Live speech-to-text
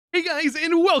Hey guys,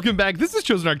 and welcome back. This is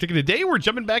ChosenArchitect, and today we're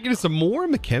jumping back into some more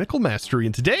mechanical mastery.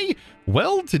 And today,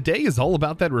 well, today is all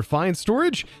about that refined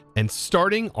storage and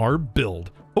starting our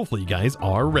build. Hopefully you guys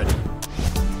are ready.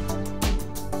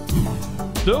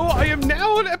 So I am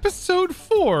now on episode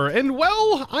 4, and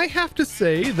well, I have to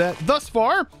say that thus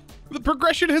far, the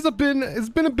progression has been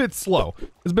a bit slow.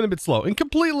 It's been a bit slow and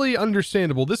completely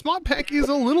understandable. This mod pack is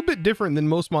a little bit different than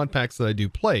most mod packs that I do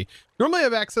play. Normally I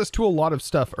have access to a lot of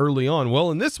stuff early on.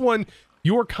 Well, in this one,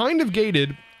 you're kind of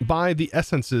gated by the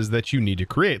essences that you need to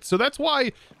create. So that's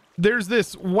why there's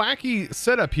this wacky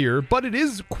setup here, but it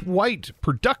is quite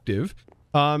productive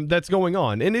that's going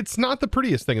on. And it's not the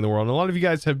prettiest thing in the world. And a lot of you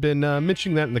guys have been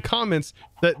mentioning that in the comments,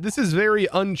 that this is very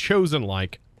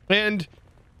Unchosen-like. And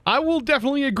I will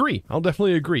definitely agree. I'll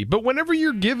definitely agree. But whenever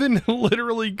you're given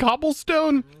literally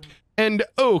cobblestone and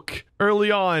oak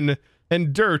early on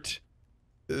and dirt,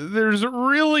 there's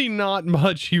really not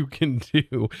much you can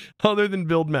do other than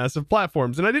build massive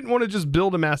platforms. And I didn't want to just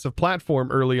build a massive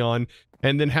platform early on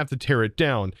and then have to tear it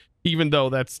down, even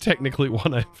though that's technically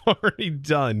what I've already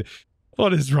done.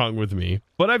 What is wrong with me?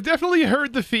 But I've definitely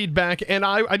heard the feedback, and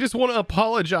I just want to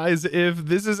apologize if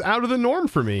this is out of the norm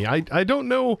for me. I don't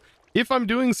know if I'm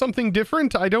doing something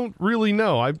different. I don't really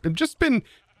know. I've just been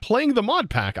playing the mod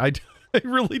pack. I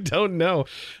really don't know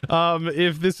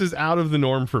if this is out of the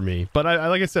norm for me. But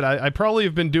like I said, I probably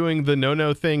have been doing the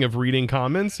no-no thing of reading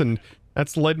comments, and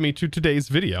that's led me to today's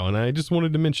video, and I just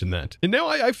wanted to mention that. And now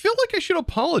I feel like I should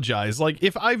apologize, like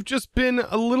if I've just been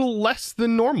a little less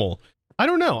than normal. I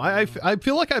don't know. I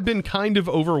feel like I've been kind of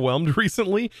overwhelmed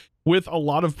recently with a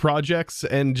lot of projects,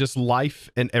 and just life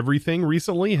and everything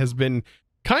recently has been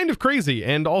kind of crazy,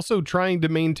 and also trying to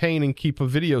maintain and keep a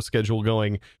video schedule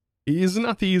going is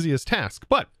not the easiest task,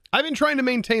 but I've been trying to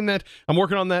maintain that. I'm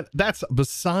working on that. That's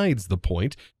besides the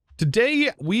point. Today,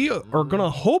 we are going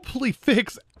to hopefully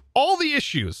fix all the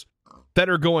issues that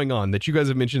are going on that you guys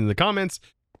have mentioned in the comments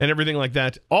and everything like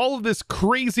that. All of this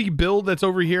crazy build that's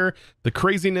over here, the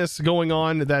craziness going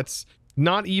on that's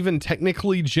not even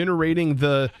technically generating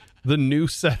the new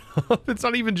setup. It's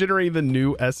not even generating the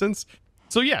new essence.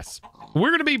 So yes,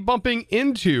 we're going to be bumping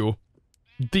into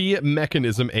the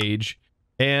mechanism age,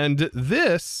 and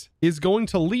this is going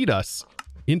to lead us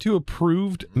into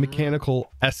approved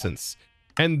mechanical essence.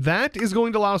 And that is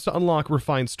going to allow us to unlock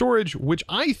refined storage, which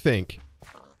I think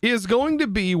is going to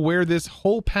be where this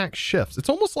whole pack shifts. It's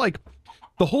almost like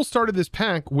the whole start of this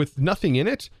pack with nothing in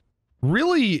it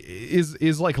really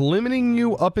is like limiting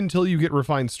you up until you get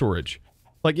refined storage.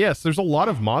 Like, yes, there's a lot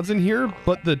of mods in here,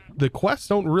 but the quests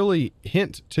don't really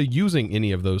hint to using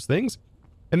any of those things.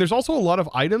 And there's also a lot of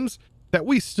items that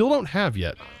we still don't have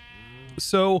yet.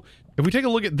 So if we take a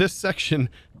look at this section,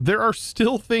 there are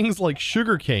still things like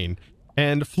sugarcane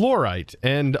and fluorite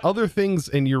and other things,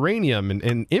 and uranium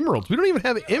and emeralds. We don't even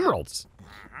have emeralds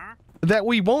that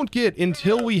we won't get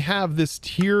until we have this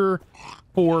tier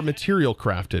 4 material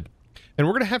crafted. And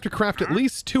we're going to have to craft at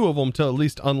least 2 of them to at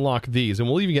least unlock these. And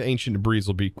we'll even get ancient debris,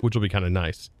 which will be kind of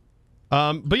nice.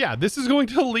 But yeah, this is going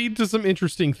to lead to some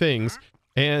interesting things.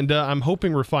 And I'm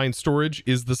hoping refined storage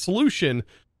is the solution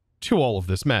to all of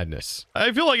this madness.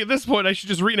 I feel like at this point I should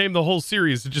just rename the whole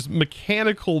series to just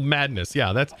Mechanical Madness.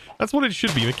 Yeah, that's what it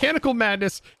should be. Mechanical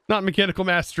Madness, not Mechanical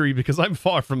Mastery, because I'm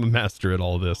far from a master at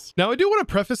all of this. Now, I do want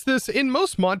to preface this. In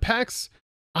most mod packs,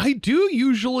 I do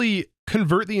usually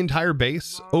convert the entire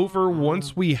base over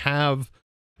once we have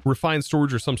refined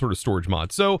storage or some sort of storage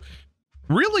mod. So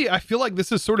really, I feel like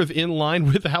this is sort of in line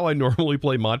with how I normally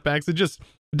play mod packs. It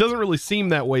doesn't really seem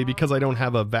that way because I don't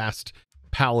have a vast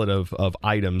palette of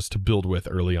items to build with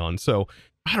early on. So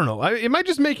I don't know. Am I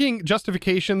just making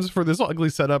justifications for this ugly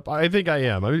setup? I think I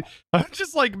am. I'm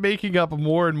just like making up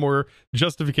more and more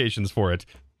justifications for it.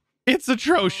 It's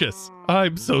atrocious.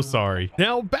 I'm so sorry.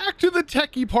 Now back to the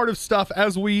techie part of stuff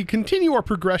as we continue our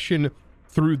progression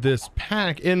through this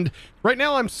pack. And right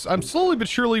now I'm slowly but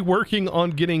surely working on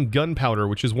getting gunpowder,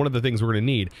 which is one of the things we're going to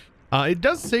need. It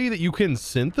does say that you can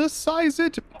synthesize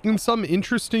it in some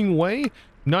interesting way.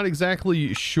 Not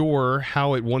exactly sure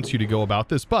how it wants you to go about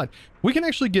this, but we can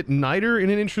actually get niter in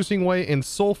an interesting way and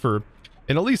sulfur.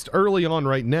 And at least early on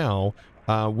right now,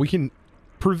 we can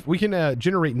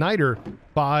generate niter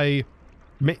by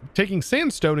taking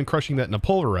sandstone and crushing that in a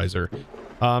pulverizer.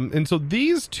 And so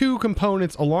these 2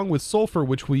 components, along with sulfur,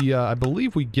 which we I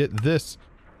believe we get this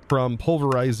from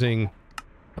pulverizing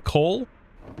coal,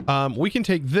 we can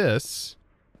take this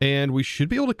and we should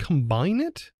be able to combine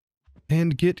it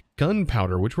and get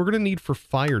gunpowder, which we're going to need for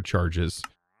fire charges.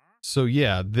 So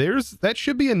yeah, that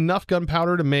should be enough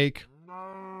gunpowder to make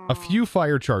a few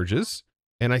fire charges.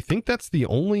 And I think that's the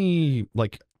only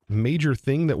like major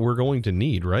thing that we're going to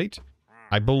need, right?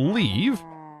 I believe.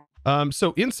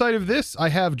 So inside of this, I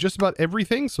have just about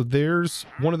everything. So there's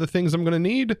one of the things I'm going to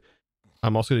need.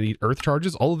 I'm also going to need earth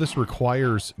charges. All of this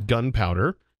requires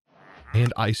gunpowder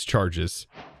and ice charges.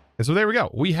 And so there we go.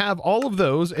 We have all of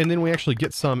those, and then we actually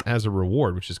get some as a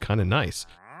reward, which is kind of nice.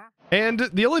 And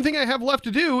the only thing I have left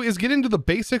to do is get into the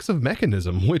basics of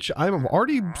mechanism, which I'm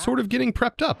already sort of getting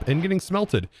prepped up and getting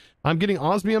smelted. I'm getting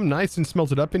osmium nice and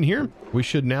smelted up in here. We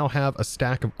should now have a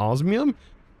stack of osmium,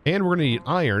 and we're going to need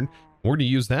iron. We're going to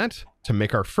use that to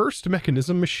make our first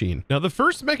mechanism machine. Now, the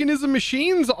first mechanism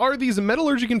machines are these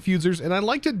metallurgic infusers, and I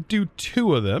like to do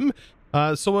 2 of them.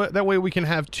 So that way we can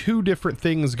have 2 different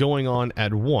things going on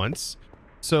at once.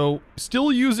 So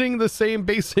still using the same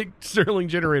basic Stirling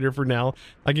generator for now.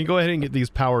 I can go ahead and get these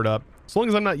powered up. As long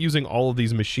as I'm not using all of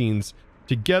these machines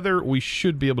together, we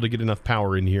should be able to get enough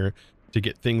power in here to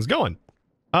get things going.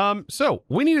 So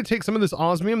we need to take some of this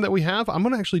osmium that we have. I'm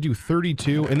going to actually do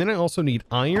 32, and then I also need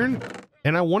iron,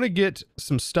 and I want to get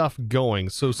some stuff going.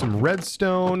 So some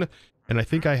redstone, and I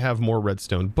think I have more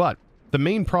redstone, but the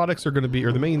main products are going to be,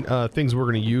 or the main things we're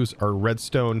going to use are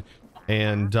redstone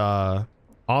and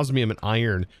osmium and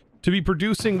iron to be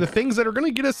producing the things that are going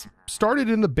to get us started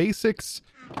in the basics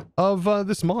of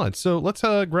this mod. So let's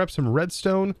grab some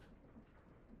redstone,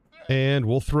 and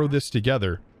we'll throw this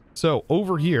together. So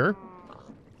over here,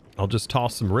 I'll just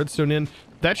toss some redstone in.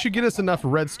 That should get us enough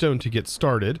redstone to get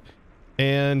started.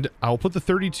 And I'll put the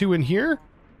 32 in here.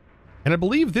 And I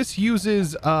believe this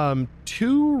uses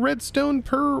 2 redstone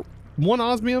per 1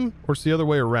 osmium, or it's the other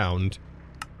way around.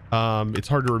 It's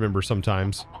hard to remember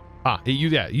sometimes. It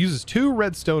uses 2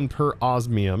 redstone per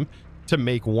osmium to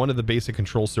make one of the basic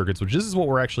control circuits, which this is what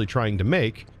we're actually trying to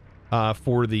make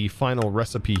for the final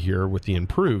recipe here with the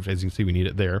improved. As you can see, we need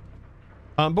it there.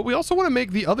 But we also want to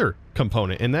make the other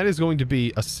component, and that is going to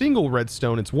be a single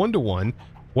redstone. It's 1-to-1,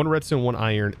 1 redstone, 1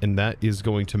 iron, and that is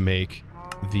going to make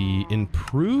the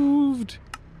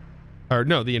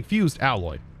the infused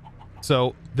alloy.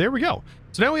 So there we go.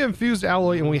 So now we have infused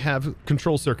alloy and we have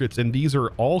control circuits, and these are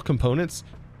all components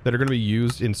that are going to be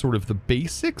used in sort of the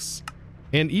basics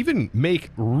and even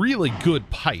make really good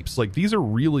pipes. Like, these are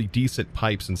really decent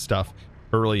pipes and stuff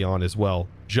early on as well,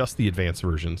 just the advanced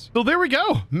versions. So there we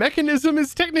go. Mechanism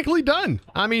is technically done.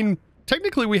 I mean,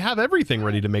 technically we have everything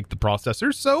ready to make the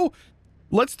processor. So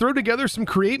let's throw together some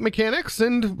create mechanics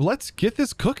and let's get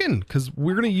this cooking, because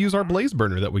we're going to use our blaze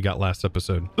burner that we got last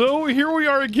episode. So here we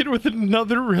are again with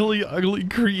another really ugly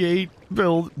create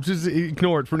build. Just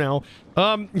ignore it for now.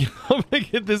 I'm going to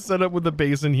get this set up with the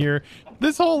base in here.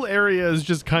 This whole area is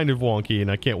just kind of wonky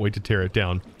and I can't wait to tear it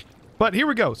down. But here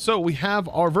we go. So we have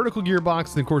our vertical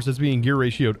gearbox, and of course it's being gear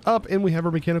ratioed up, and we have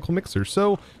our mechanical mixer.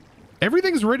 So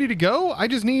everything's ready to go. I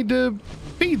just need to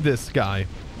feed this guy.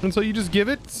 And so you just give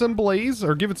it some blaze,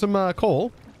 or give it some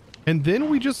coal, and then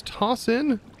we just toss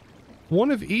in one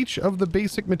of each of the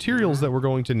basic materials that we're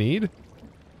going to need.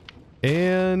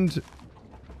 And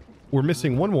we're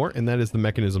missing one more, and that is the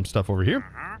mechanism stuff over here.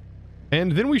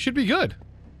 And then we should be good.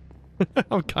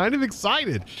 I'm kind of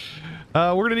excited.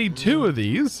 We're going to need 2 of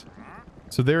these.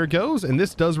 So there it goes, and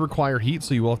this does require heat,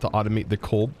 so you will have to automate the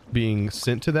coal being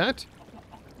sent to that.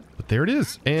 But there it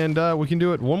is, and we can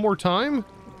do it one more time,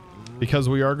 because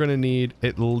we are going to need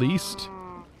at least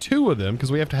 2 of them,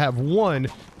 because we have to have one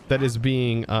that is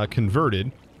being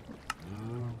converted.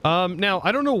 Now,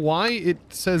 I don't know why it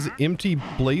says empty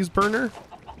blaze burner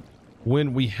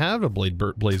when we have a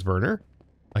blaze burner.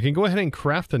 I can go ahead and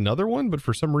craft another one, but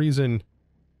for some reason,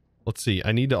 let's see,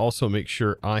 I need to also make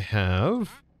sure I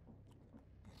have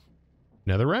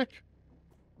netherrack.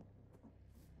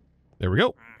 There we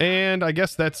go. And I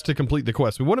guess that's to complete the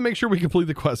quest. We want to make sure we complete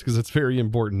the quest because it's very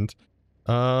important.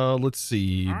 Let's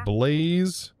see.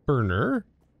 Blaze burner.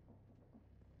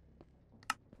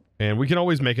 And we can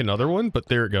always make another one, but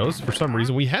there it goes. For some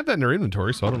reason, we had that in our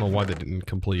inventory, so I don't know why that didn't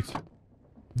complete.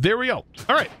 There we go.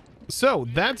 All right. So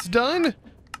that's done.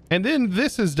 And then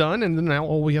this is done. And then now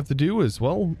all we have to do is,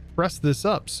 well, press this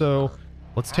up. So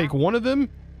let's take one of them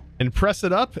and press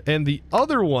it up. And the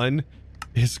other one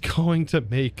is going to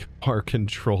make our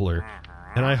controller.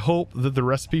 And I hope that the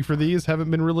recipe for these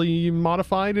haven't been really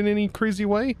modified in any crazy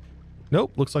way.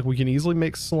 Nope. Looks like we can easily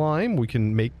make slime. We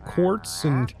can make quartz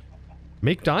and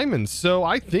make diamonds. So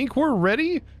I think we're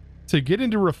ready to get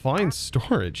into refined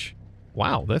storage.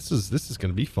 Wow, this is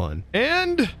going to be fun.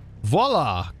 And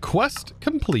voila, quest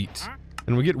complete.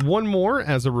 And we get one more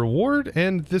as a reward,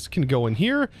 and this can go in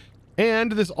here.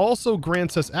 And this also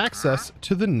grants us access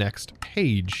to the next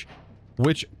page,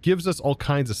 which gives us all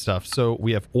kinds of stuff. So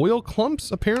we have oil clumps,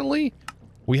 apparently.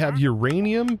 We have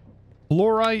uranium,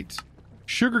 fluorite,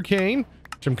 sugarcane,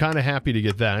 which I'm kind of happy to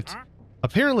get that.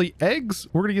 Apparently eggs,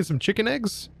 we're gonna get some chicken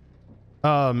eggs.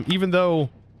 Even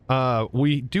though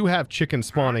we do have chicken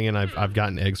spawning and I've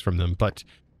gotten eggs from them, but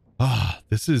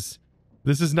this is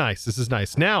nice. This is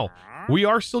nice. Now, we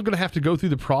are still gonna have to go through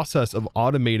the process of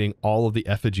automating all of the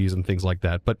effigies and things like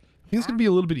that, but I think it's gonna be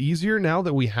a little bit easier now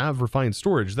that we have refined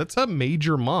storage. That's a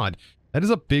major mod. That is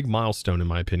a big milestone in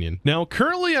my opinion. Now,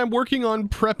 currently I'm working on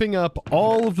prepping up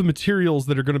all of the materials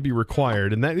that are going to be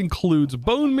required, and that includes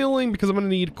bone milling because I'm going to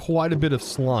need quite a bit of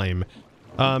slime.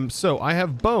 So I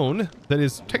have bone that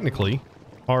is technically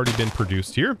already been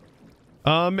produced here.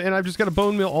 And I've just got to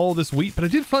bone mill all of this wheat, but I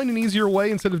did find an easier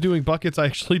way. Instead of doing buckets, I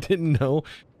actually didn't know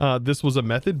this was a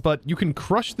method, but you can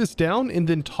crush this down and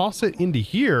then toss it into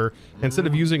here instead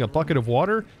of using a bucket of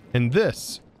water, and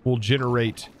this will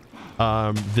generate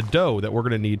the dough that we're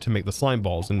going to need to make the slime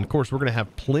balls. And of course, we're going to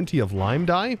have plenty of lime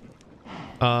dye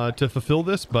to fulfill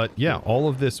this. But yeah, all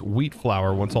of this wheat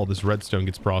flour, once all this redstone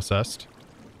gets processed,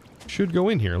 should go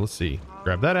in here. Let's see.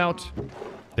 Grab that out.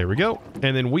 There we go.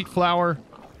 And then wheat flour,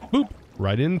 boop,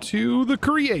 right into the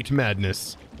create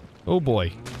madness. Oh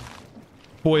boy.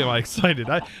 Boy, am I excited.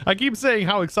 I keep saying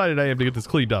how excited I am to get this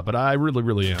cleaned up, but I really,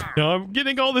 really am. Now I'm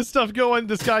getting all this stuff going.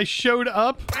 This guy showed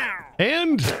up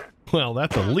and... well,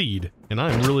 that's a lead, and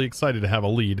I'm really excited to have a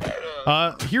lead.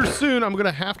 Here soon, I'm going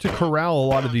to have to corral a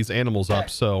lot of these animals up,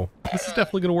 so this is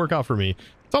definitely going to work out for me.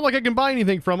 It's not like I can buy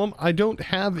anything from them. I don't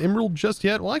have emerald just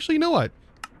yet. Well, actually, you know what?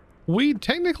 We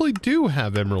technically do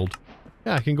have emerald.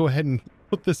 Yeah, I can go ahead and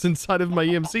put this inside of my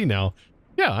EMC now.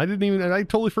 Yeah, I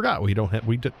totally forgot. We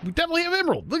definitely have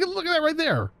emerald. Look at that right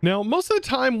there. Now, most of the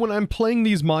time when I'm playing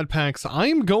these mod packs,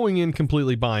 I'm going in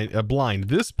completely blind.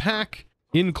 This pack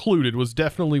included was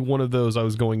definitely one of those I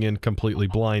was going in completely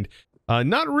blind,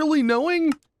 not really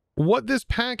knowing what this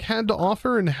pack had to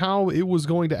offer and how it was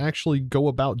going to actually go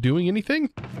about doing anything.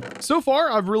 So far,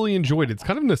 I've really enjoyed it. It's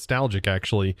kind of nostalgic,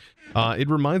 actually. It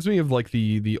reminds me of like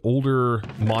the older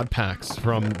mod packs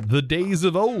from the days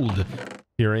of old.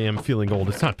 Here I am feeling old.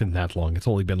 It's not been that long. It's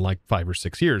only been like 5 or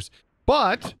 6 years,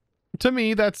 but to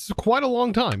me, that's quite a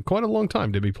long time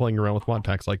to be playing around with mod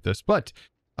packs like this. But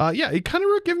yeah, it kind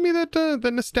of gave me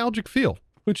that nostalgic feel,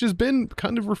 which has been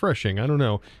kind of refreshing. I don't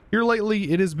know. Here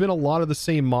lately, it has been a lot of the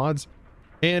same mods,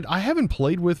 and I haven't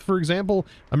played with, for example,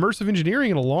 immersive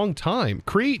engineering in a long time.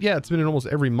 Create, yeah, it's been in almost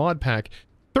every mod pack.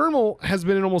 Thermal has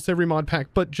been in almost every mod pack,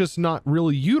 but just not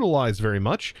really utilized very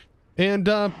much. And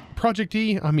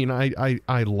ProjectE, I mean,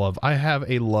 I have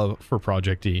a love for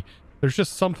ProjectE. There's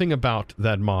just something about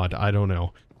that mod. I don't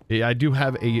know. I do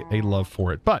have a love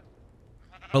for it, but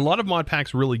a lot of mod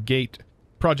packs really gate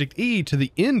ProjectE to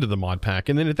the end of the mod pack,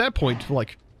 and then at that point,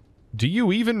 like, do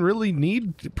you even really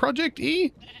need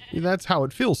ProjectE? That's how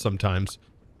it feels sometimes.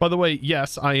 By the way,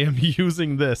 yes, I am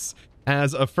using this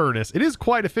as a furnace. It is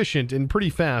quite efficient and pretty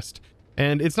fast,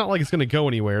 and it's not like it's going to go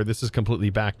anywhere. This is completely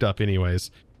backed up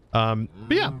anyways. But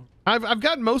yeah, I've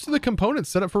got most of the components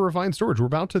set up for refined storage. We're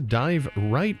about to dive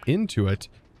right into it.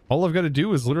 All I've got to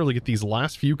do is literally get these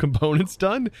last few components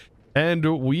done,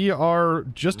 and we are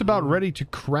just about ready to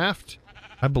craft,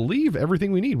 I believe,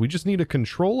 everything we need. We just need a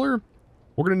controller.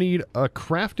 We're going to need a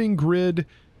crafting grid,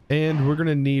 and we're going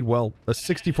to need, well, a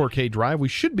 64K drive. We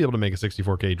should be able to make a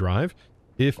 64K drive,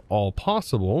 if all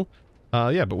possible.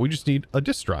 Yeah, but we just need a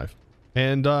disk drive.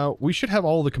 And we should have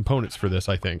all the components for this,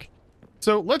 I think.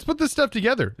 So let's put this stuff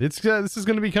together. This is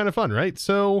going to be kind of fun, right?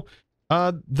 So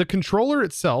the controller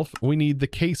itself, we need the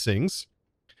casings.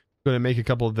 Going to make a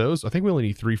couple of those. I think we only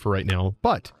need 3 for right now,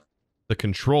 but the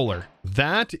controller,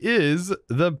 that is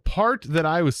the part that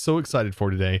I was so excited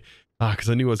for today, because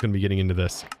I knew I was going to be getting into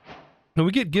this. And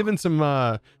we get given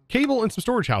some cable and some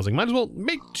storage housing. Might as well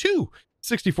make 2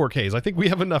 64Ks. I think we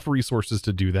have enough resources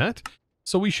to do that,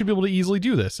 so we should be able to easily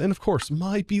do this. And of course,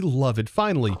 my beloved,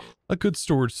 finally, a good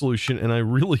storage solution, and I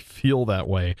really feel that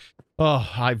way.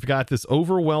 Oh, I've got this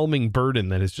overwhelming burden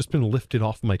that has just been lifted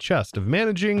off my chest of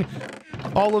managing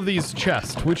all of these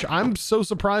chests, which I'm so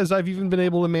surprised I've even been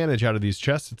able to manage out of these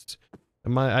chests.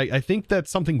 I think that's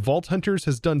something Vault Hunters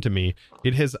has done to me.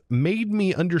 It has made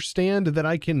me understand that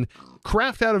I can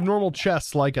craft out of normal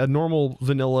chests like a normal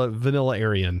vanilla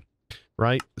Aryan,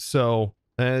 right? So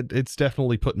it's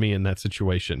definitely put me in that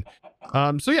situation.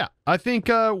 So yeah, I think,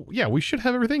 yeah, we should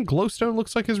have everything. Glowstone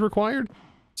looks like is required.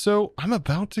 So I'm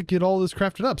about to get all this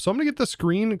crafted up. So I'm going to get the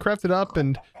screen crafted up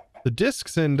and the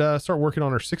discs and start working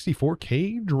on our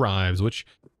 64K drives, which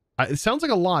it sounds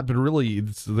like a lot, but really,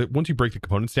 once you break the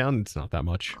components down, it's not that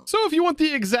much. So if you want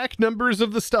the exact numbers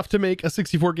of the stuff to make a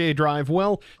 64K drive,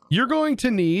 well, you're going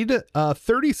to need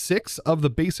 36 of the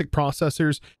basic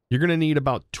processors. You're going to need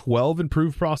about 12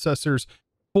 improved processors,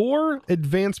 4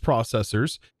 advanced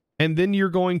processors, and then you're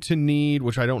going to need,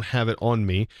 which I don't have it on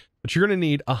me, but you're going to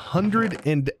need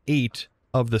 108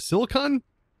 of the silicon.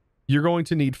 You're going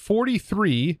to need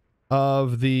 43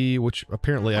 of the, which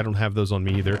apparently I don't have those on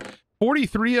me either,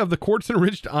 43 of the quartz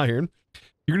enriched iron.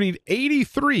 You're going to need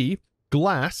 83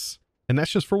 glass, and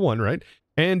that's just for one, right?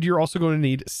 And you're also going to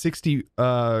need 60, you're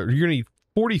going to need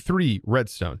 43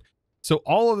 redstone. So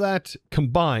all of that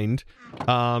combined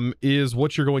is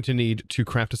what you're going to need to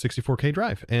craft a 64K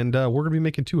drive. And we're going to be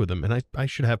making 2 of them, and I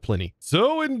should have plenty.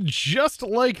 So, and just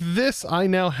like this, I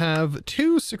now have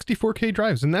 2 64K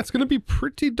drives, and that's going to be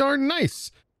pretty darn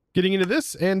nice getting into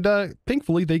this. And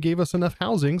thankfully, they gave us enough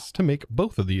housings to make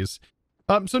both of these.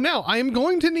 So now I am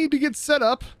going to need to get set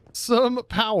up some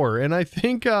power. And I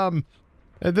think at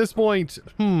this point,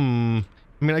 I mean,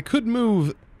 I could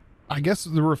move, I guess,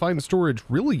 the refined storage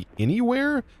really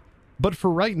anywhere, but for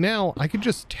right now I could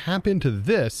just tap into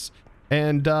this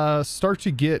and start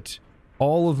to get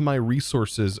all of my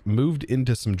resources moved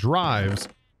into some drives,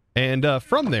 and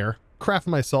from there craft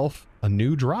myself a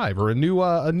new drive or a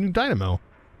new dynamo.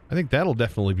 I think that'll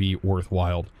definitely be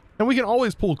worthwhile. And we can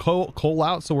always pull coal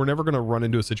out, so we're never going to run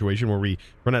into a situation where we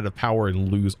run out of power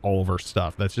and lose all of our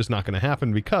stuff. That's just not going to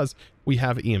happen because we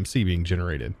have EMC being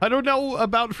generated. I don't know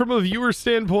about from a viewer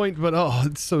standpoint, but oh,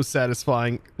 it's so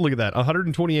satisfying. Look at that,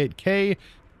 128K.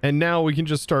 And now we can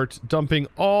just start dumping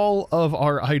all of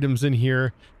our items in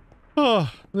here.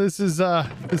 Oh, this is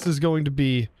going to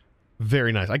be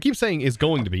very nice. I keep saying is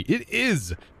going to be. It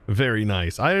is very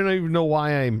nice. I don't even know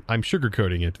why I'm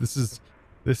sugarcoating it.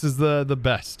 This is the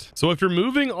best. So if you're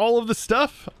moving all of the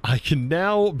stuff, I can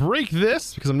now break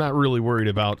this because I'm not really worried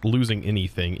about losing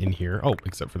anything in here. Oh,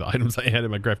 except for the items I had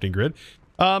in my crafting grid.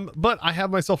 But I have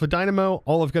myself a dynamo.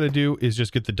 All I've got to do is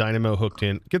just get the dynamo hooked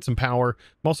in, get some power.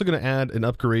 I'm also going to add an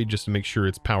upgrade just to make sure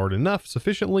it's powered enough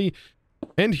sufficiently.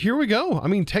 And here we go. I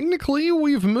mean, technically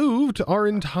we've moved our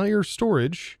entire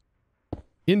storage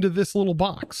into this little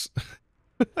box.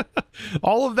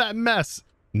 All of that mess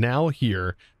now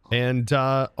here. And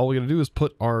all we gotta do is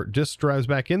put our disk drives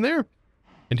back in there.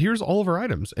 And here's all of our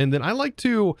items. And then I like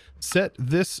to set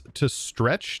this to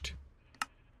stretched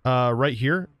right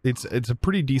here. It's a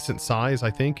pretty decent size, I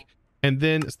think. And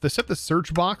then set the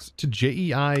search box to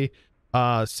JEI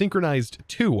synchronized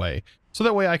 2-way. So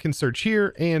that way I can search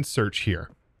here and search here.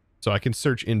 So I can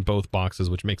search in both boxes,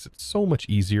 which makes it so much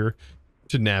easier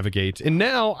to navigate. And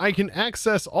now I can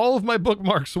access all of my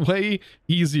bookmarks way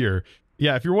easier.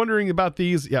 Yeah, if you're wondering about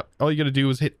these, yeah, all you got to do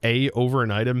is hit A over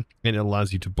an item, and it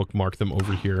allows you to bookmark them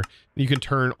over here. You can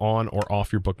turn on or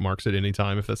off your bookmarks at any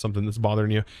time if that's something that's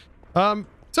bothering you.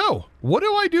 So what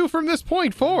do I do from this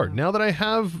point forward now that I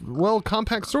have, well,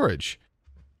 compact storage?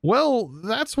 Well,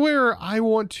 that's where I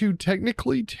want to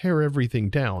technically tear everything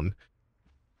down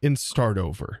and start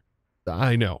over.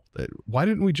 I know. Why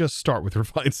didn't we just start with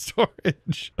refined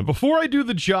storage? Before I do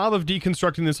the job of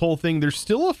deconstructing this whole thing, there's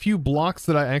still a few blocks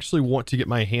that I actually want to get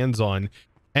my hands on.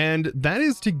 And that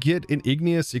is to get an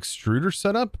igneous extruder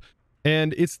set up.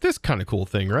 And it's this kind of cool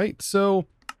thing, right? So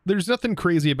there's nothing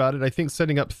crazy about it. I think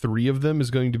setting up 3 of them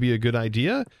is going to be a good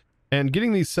idea. And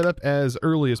getting these set up as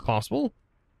early as possible.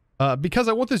 Because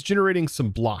I want this generating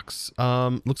some blocks.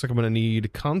 Looks like I'm going to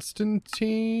need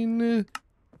Constantine.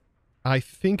 I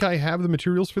think I have the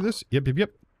materials for this.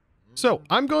 Yep. So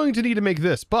I'm going to need to make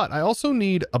this, but I also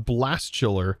need a blast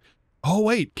chiller. Oh,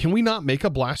 wait, can we not make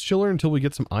a blast chiller until we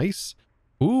get some ice?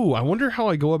 Ooh, I wonder how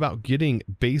I go about getting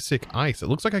basic ice. It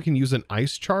looks like I can use an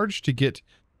ice charge to get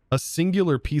a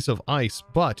singular piece of ice,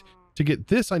 but to get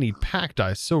this, I need packed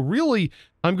ice. So really,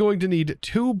 I'm going to need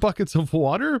 2 buckets of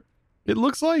water, it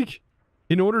looks like,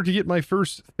 in order to get my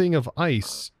first thing of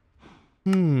ice.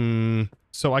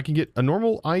 So I can get a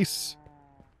normal ice.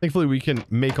 Thankfully, we can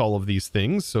make all of these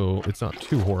things, so it's not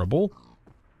too horrible.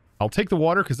 I'll take the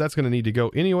water because that's going to need to go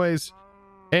anyways.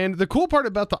 And the cool part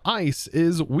about the ice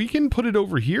is we can put it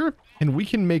over here and we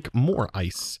can make more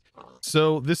ice.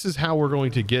 So this is how we're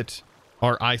going to get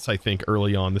our ice, I think,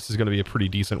 early on. This is going to be a pretty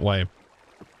decent way.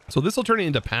 So this will turn it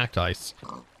into packed ice.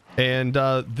 And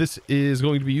this is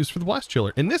going to be used for the blast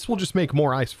chiller. And this will just make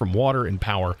more ice from water and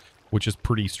power, which is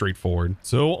pretty straightforward.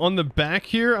 So on the back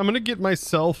here, I'm going to get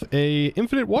myself a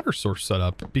infinite water source set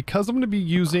up because I'm going to be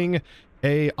using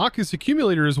a aqueous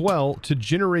accumulator as well to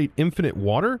generate infinite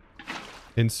water.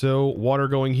 And so water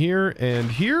going here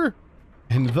and here,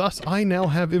 and thus I now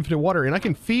have infinite water, and I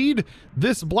can feed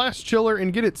this blast chiller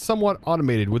and get it somewhat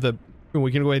automated with a,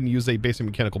 we can go ahead and use a basic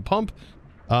mechanical pump.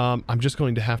 I'm just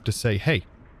going to have to say, hey,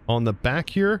 on the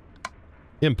back here,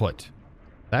 input.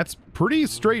 That's pretty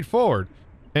straightforward.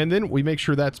 And then we make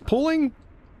sure that's pulling,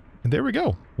 And there we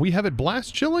go. We have it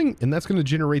blast chilling, and that's going to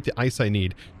generate the ice I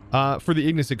need for the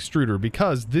igneous extruder,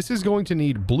 because this is going to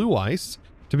need blue ice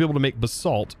to be able to make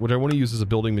basalt, which I want to use as a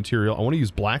building material. I want to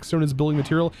use blackstone as a building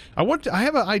material. I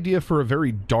have an idea for a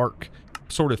very dark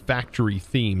sort of factory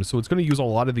theme, so it's going to use a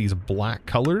lot of these black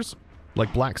colors,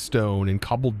 like black stone and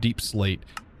cobbled deep slate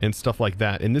and stuff like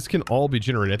that. And this can all be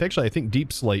generated. Actually, I think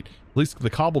deep slate, at least the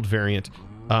cobbled variant,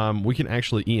 we can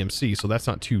actually EMC, so that's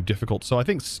not too difficult. So I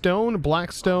think stone,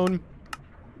 blackstone,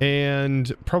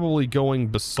 and probably going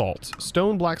basalt.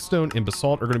 Stone, blackstone, and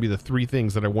basalt are going to be the three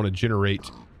things that I want to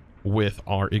generate with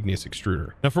our igneous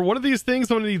extruder. Now for one of these things,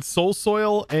 I'm going to need soul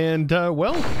soil, and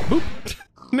well, boop.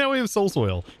 Now we have soul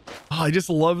soil. Oh, I just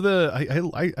love the,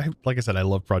 like I said, I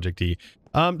love ProjectE.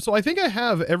 So I think I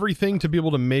have everything to be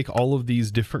able to make all of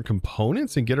these different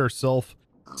components and get ourselves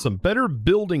some better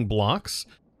building blocks.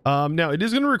 Now it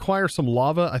is going to require some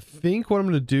lava. I think what I'm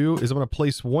going to do is I'm going to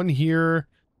place one here,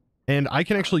 and I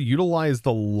can actually utilize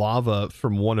the lava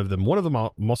from one of them. One of them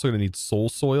I'm also going to need soul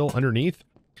soil underneath.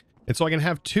 And so I can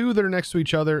have two that are next to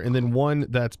each other, and then one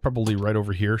that's probably right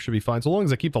over here should be fine. So long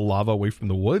as I keep the lava away from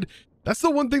the wood. That's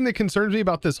the one thing that concerns me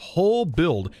about this whole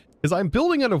build, is I'm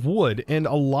building out of wood, and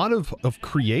a lot of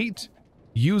Create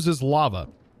uses lava.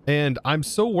 And I'm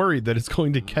so worried that it's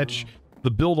going to catch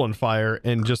the build on fire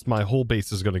and just my whole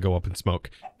base is going to go up in smoke.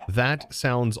 That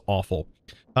sounds awful.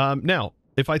 Now,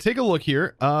 if I take a look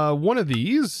here, one of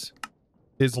these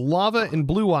is lava and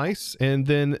blue ice, and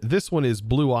then this one is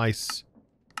blue ice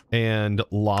and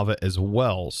lava as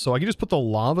well. So I can just put the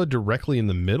lava directly in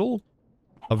the middle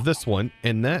of this one,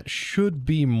 and that should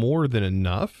be more than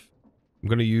enough. I'm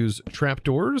going to use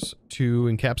trapdoors to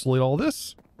encapsulate all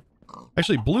this.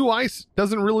 Actually, blue ice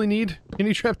doesn't really need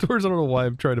any trapdoors. I don't know why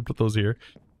I'm trying to put those here.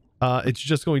 It's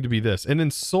just going to be this. And then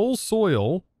soul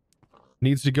soil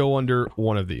needs to go under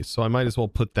one of these. So I might as well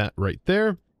put that right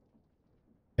there.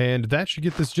 And that should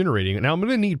get this generating. Now I'm going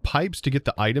to need pipes to get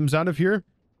the items out of here.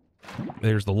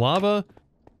 There's the lava.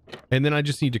 And then I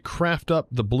just need to craft up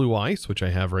the blue ice, which I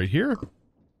have right here.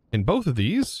 And both of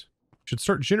these should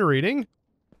start generating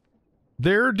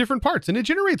their different parts. And it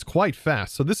generates quite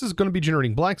fast. So this is going to be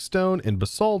generating blackstone and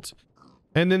basalt.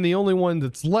 And then the only one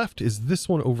that's left is this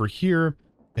one over here.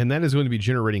 And that is going to be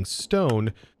generating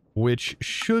stone, which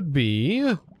should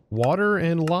be water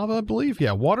and lava, I believe.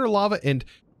 Yeah, water, lava, and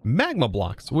magma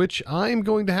blocks, which I'm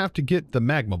going to have to get the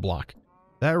magma block.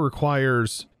 That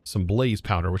requires some blaze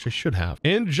powder, which I should have.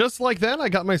 And just like that, I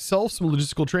got myself some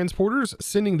logistical transporters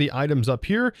sending the items up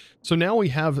here. So now we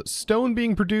have stone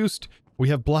being produced, we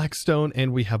have blackstone,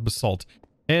 and we have basalt.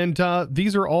 And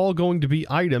these are all going to be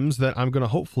items that I'm going to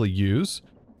hopefully use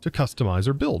to customize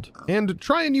or build. And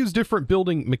try and use different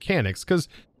building mechanics, because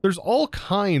there's all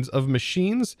kinds of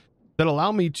machines that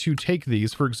allow me to take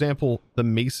these. For example, the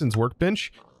mason's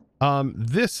workbench.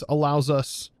 This allows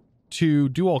us to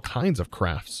do all kinds of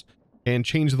crafts and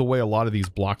change the way a lot of these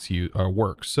blocks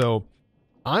work. So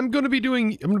I'm going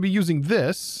to be using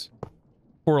this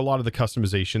for a lot of the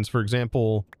customizations. For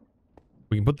example,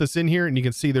 we can put this in here and you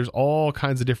can see there's all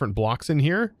kinds of different blocks in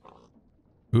here.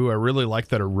 Ooh, I really like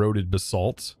that eroded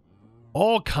basalt.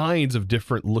 All kinds of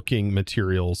different looking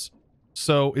materials.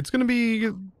 So it's going to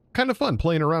be kind of fun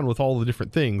playing around with all the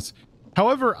different things.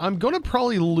 However, I'm going to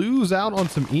probably lose out on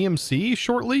some EMC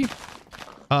shortly.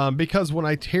 Because when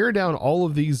I tear down all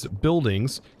of these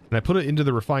buildings and I put it into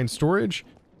the refined storage,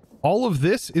 all of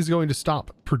this is going to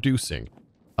stop producing.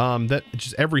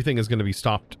 Everything is going to be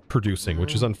stopped producing,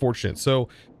 which is unfortunate. So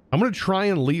I'm going to try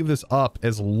and leave this up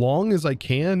as long as I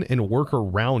can and work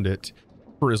around it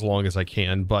for as long as I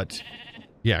can. But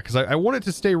yeah, because I want it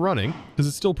to stay running because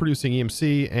it's still producing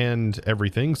EMC and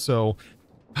everything. So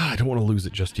I don't want to lose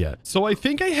it just yet. So I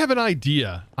think I have an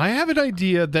idea. I have an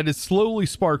idea that is slowly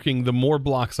sparking the more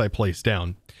blocks I place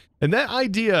down. And that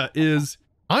idea is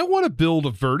I want to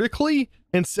build vertically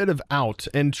instead of out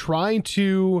and try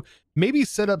to maybe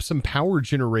set up some power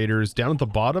generators down at the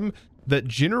bottom that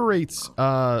generates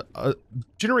all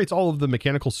of the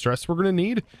mechanical stress we're going to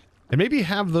need, and maybe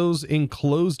have those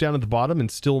enclosed down at the bottom and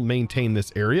still maintain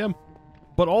this area.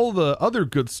 But all the other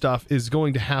good stuff is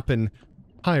going to happen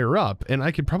higher up, and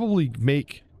I could probably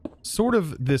make sort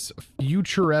of this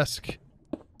futuresque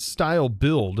style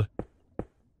build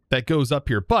that goes up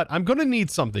here. But I'm going to need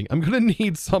something. I'm going to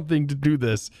need something to do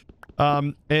this.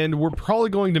 And we're probably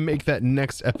going to make that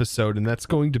next episode, and that's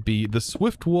going to be the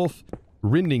Swift Wolf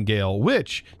Rending Gale,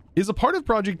 which is a part of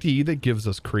ProjectE that gives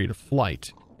us creative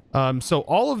flight. So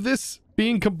all of this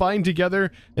being combined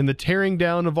together and the tearing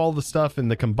down of all the stuff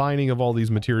and the combining of all these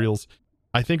materials,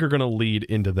 I think are going to lead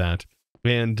into that.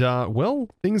 And, well,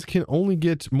 things can only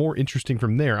get more interesting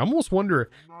from there. I almost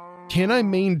wonder, can I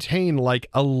maintain like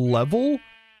a level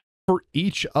for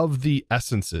each of the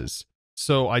essences?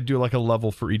 So I do like a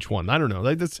level for each one. I don't know.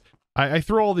 I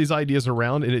throw all these ideas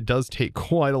around, and it does take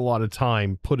quite a lot of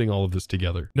time putting all of this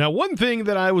together. Now, one thing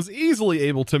that I was easily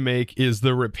able to make is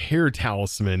the repair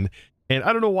talisman. And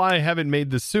I don't know why I haven't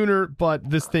made this sooner, but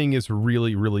this thing is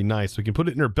really, really nice. We can put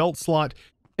it in our belt slot,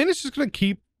 and it's just going to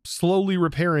keep slowly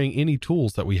repairing any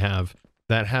tools that we have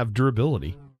that have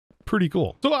durability. Pretty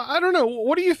cool. So I don't know.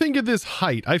 What do you think of this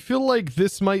height? I feel like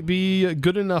this might be a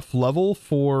good enough level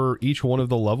for each one of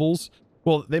the levels.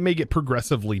 Well, they may get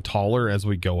progressively taller as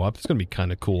we go up. It's going to be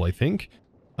kind of cool, I think.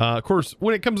 Of course,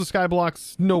 when it comes to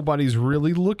skyblocks, nobody's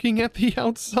really looking at the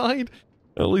outside.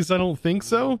 At least I don't think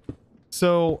so.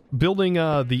 So building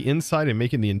the inside and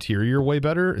making the interior way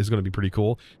better is going to be pretty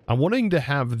cool. I'm wanting to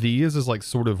have these as like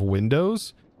sort of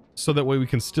windows, so that way we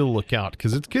can still look out,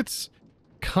 because it gets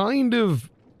kind of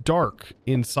dark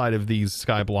inside of these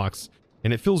skyblocks,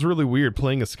 and it feels really weird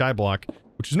playing a skyblock,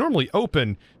 which is normally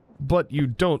open, but you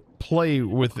don't play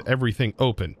with everything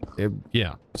open.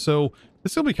 Yeah, so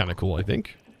this will be kind of cool, I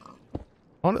think.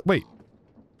 Wait,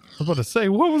 I was about to say,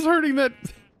 what was hurting that?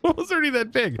 What was hurting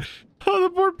that pig? Oh, the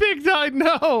poor pig died.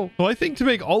 No. So I think to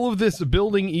make all of this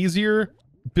building easier,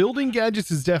 building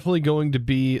gadgets is definitely going to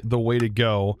be the way to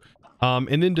go.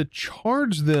 And then to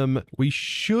charge them, we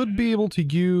should be able to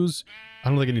use, I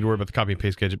don't think I need to worry about the copy and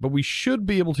paste gadget, but we should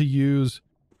be able to use,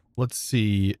 let's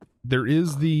see, there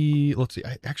is the, let's see,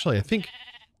 I think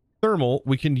thermal,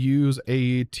 we can use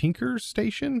a Tinker's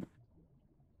station,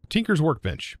 Tinker's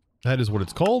workbench. That is what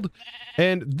it's called.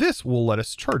 And this will let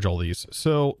us charge all these.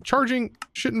 So charging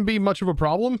shouldn't be much of a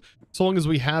problem, so long as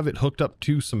we have it hooked up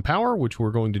to some power, which we're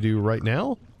going to do right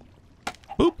now.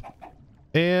 Boop.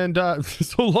 And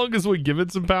so long as we give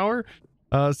it some power.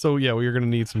 So yeah, we are going to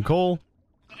need some coal.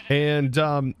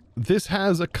 And this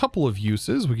has a couple of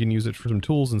uses. We can use it for some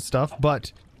tools and stuff,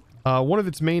 but one of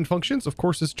its main functions, of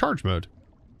course, is charge mode.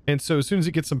 And so as soon as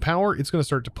it gets some power, it's going to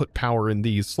start to put power in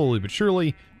these slowly but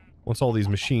surely, once all these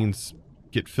machines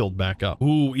get filled back up.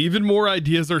 Ooh, even more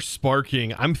ideas are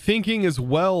sparking. I'm thinking as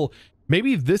well,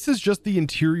 maybe this is just the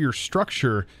interior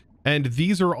structure, and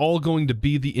these are all going to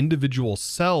be the individual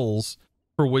cells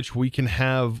for which we can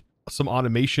have some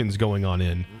automations going on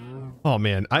in. Oh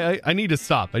man, I need to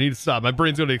stop. I need to stop. My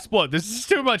brain's going to explode. This is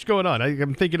too much going on.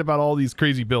 I'm thinking about all these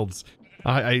crazy builds.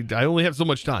 I only have so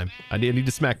much time. I need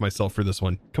to smack myself for this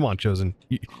one. Come on, Chosen.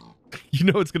 You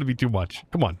know it's going to be too much.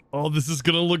 Come on. Oh, this is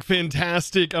going to look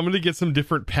fantastic. I'm going to get some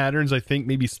different patterns. I think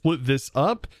maybe split this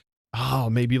up. Oh,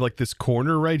 maybe like this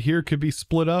corner right here could be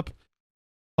split up.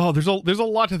 Oh, there's a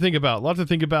lot to think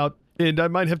about. And I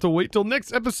might have to wait till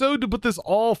next episode to put this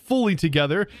all fully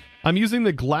together. I'm using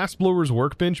the glass blower's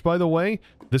workbench, by the way.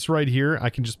 This right here, I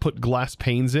can just put glass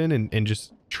panes in and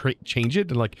just change it.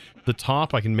 And like the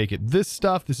top, I can make it this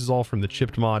stuff. This is all from the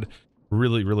chipped mod.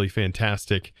 Really, really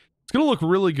fantastic. It's going to look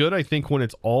really good, I think, when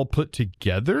it's all put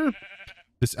together.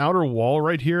 This outer wall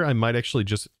right here, I might actually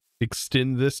just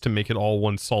extend this to make it all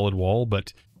one solid wall,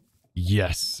 but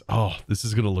yes. Oh, this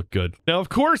is going to look good. Now, of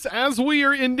course, as we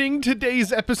are ending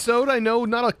today's episode, I know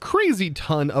not a crazy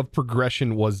ton of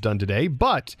progression was done today,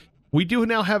 but we do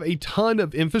now have a ton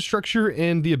of infrastructure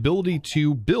and the ability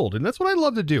to build, and that's what I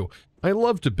love to do. I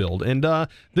love to build, and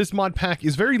this mod pack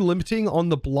is very limiting on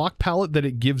the block palette that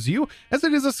it gives you, as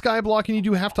it is a sky block, and you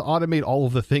do have to automate all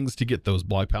of the things to get those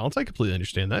block palettes. I completely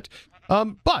understand that.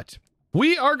 But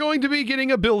we are going to be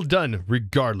getting a build done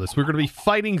regardless. We're going to be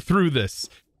fighting through this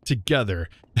together,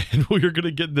 and we're going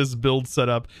to get this build set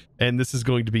up, and this is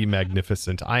going to be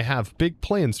magnificent. I have big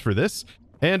plans for this,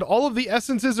 and all of the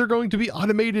essences are going to be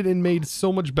automated and made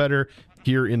so much better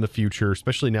here in the future,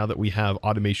 especially now that we have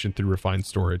automation through refined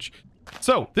storage.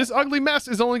 So this ugly mess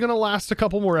is only going to last a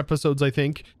couple more episodes, I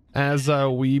think, as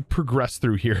we progress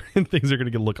through here, and things are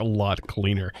going to look a lot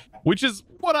cleaner, which is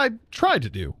what I try to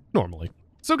do normally.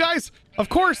 So guys, of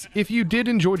course, if you did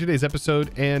enjoy today's episode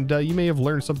and you may have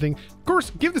learned something, of course,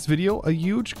 give this video a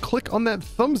huge click on that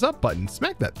thumbs up button.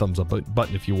 Smack that thumbs up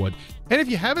button if you would. And if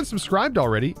you haven't subscribed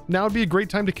already, now would be a great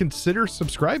time to consider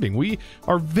subscribing. We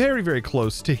are very, very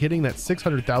close to hitting that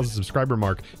 600,000 subscriber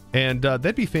mark. And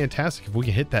that'd be fantastic if we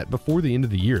can hit that before the end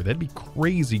of the year. That'd be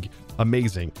crazy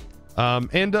amazing.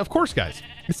 And of course, guys,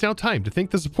 it's now time to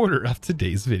thank the supporter of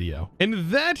today's video.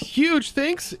 And that huge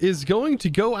thanks is going to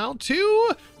go out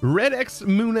to RedX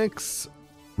Moonix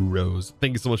Rose.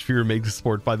 Thank you so much for your amazing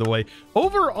support, by the way,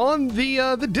 over on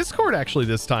the Discord. Actually,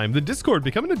 this time the Discord,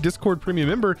 becoming a Discord premium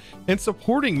member and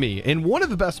supporting me in one of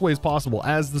the best ways possible,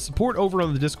 as the support over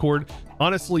on the Discord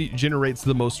honestly generates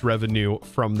the most revenue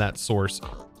from that source.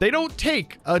 They don't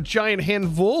take a giant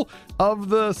handful of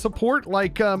the support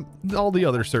like all the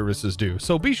other services do.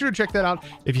 So be sure to check that out.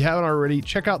 If you haven't already,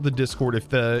 check out the Discord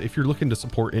if you're looking to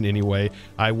support in any way.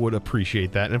 I would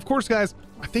appreciate that. And of course, guys,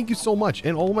 I thank you so much.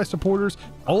 And all of my supporters,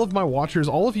 all of my watchers,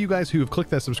 all of you guys who have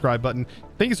clicked that subscribe button,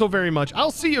 thank you so very much.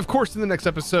 I'll see you, of course, in the next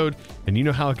episode. And you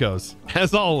know how it goes.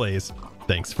 As always,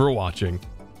 thanks for watching.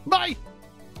 Bye.